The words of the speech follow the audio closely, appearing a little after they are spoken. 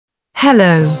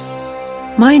Hello.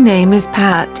 My name is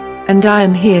Pat, and I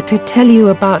am here to tell you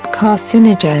about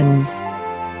carcinogens.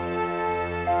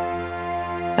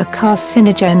 A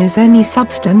carcinogen is any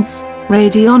substance,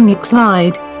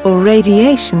 radionuclide, or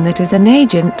radiation that is an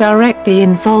agent directly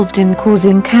involved in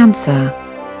causing cancer.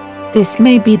 This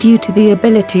may be due to the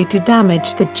ability to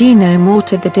damage the genome or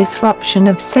to the disruption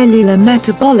of cellular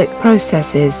metabolic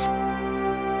processes.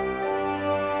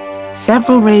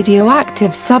 Several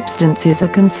radioactive substances are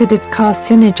considered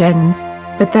carcinogens,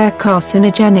 but their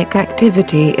carcinogenic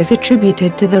activity is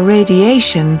attributed to the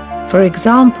radiation, for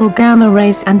example gamma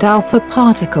rays and alpha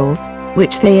particles,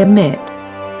 which they emit.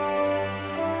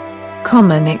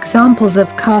 Common examples of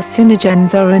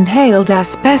carcinogens are inhaled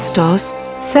asbestos,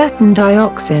 certain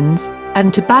dioxins,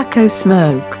 and tobacco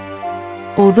smoke.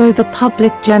 Although the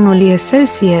public generally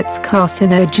associates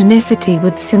carcinogenicity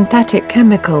with synthetic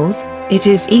chemicals, it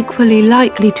is equally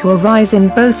likely to arise in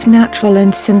both natural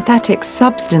and synthetic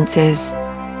substances.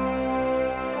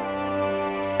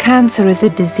 Cancer is a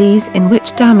disease in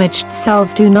which damaged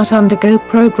cells do not undergo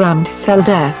programmed cell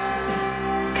death.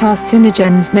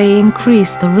 Carcinogens may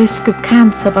increase the risk of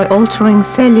cancer by altering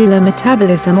cellular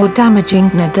metabolism or damaging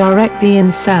DNA directly in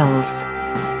cells.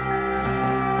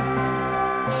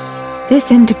 This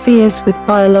interferes with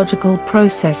biological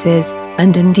processes,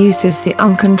 and induces the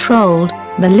uncontrolled,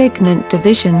 malignant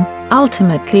division,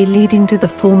 ultimately leading to the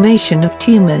formation of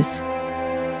tumors.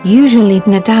 Usually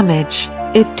DNA damage,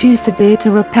 if too severe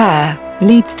to repair,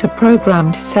 leads to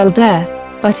programmed cell death,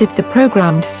 but if the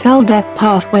programmed cell death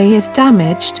pathway is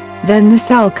damaged, then the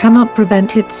cell cannot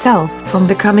prevent itself from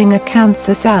becoming a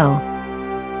cancer cell.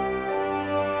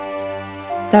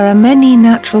 There are many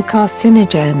natural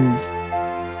carcinogens.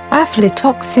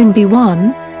 Aflatoxin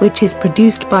B1, which is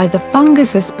produced by the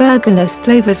fungus Aspergillus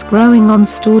flavus growing on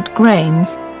stored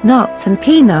grains, nuts and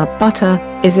peanut butter,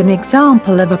 is an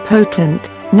example of a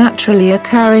potent, naturally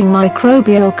occurring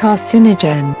microbial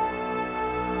carcinogen.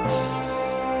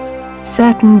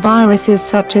 Certain viruses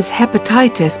such as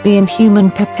hepatitis B and human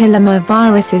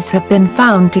papillomaviruses have been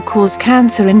found to cause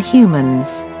cancer in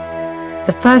humans.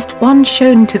 The first one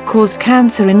shown to cause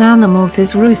cancer in animals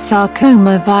is Rous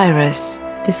sarcoma virus,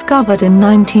 discovered in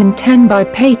 1910 by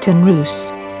Peyton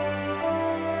Rous.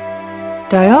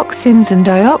 Dioxins and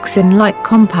dioxin-like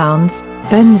compounds,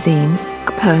 benzene,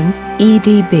 capone,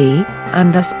 EDB,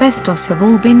 and asbestos have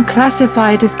all been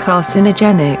classified as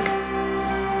carcinogenic.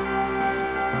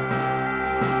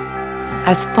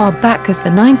 As far back as the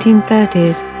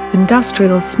 1930s,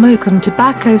 industrial smoke and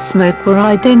tobacco smoke were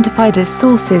identified as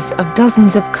sources of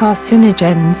dozens of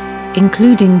carcinogens,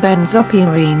 including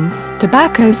benzopyrene,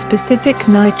 tobacco-specific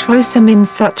nitrosamines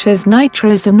such as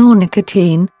nitrosamine or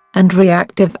nicotine, and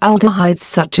reactive aldehydes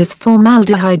such as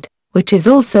formaldehyde, which is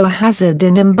also a hazard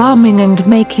in embalming and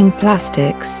making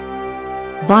plastics.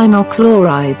 Vinyl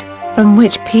chloride, from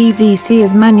which PVC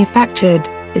is manufactured,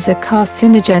 is a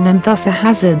carcinogen and thus a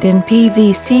hazard in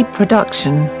PVC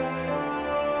production.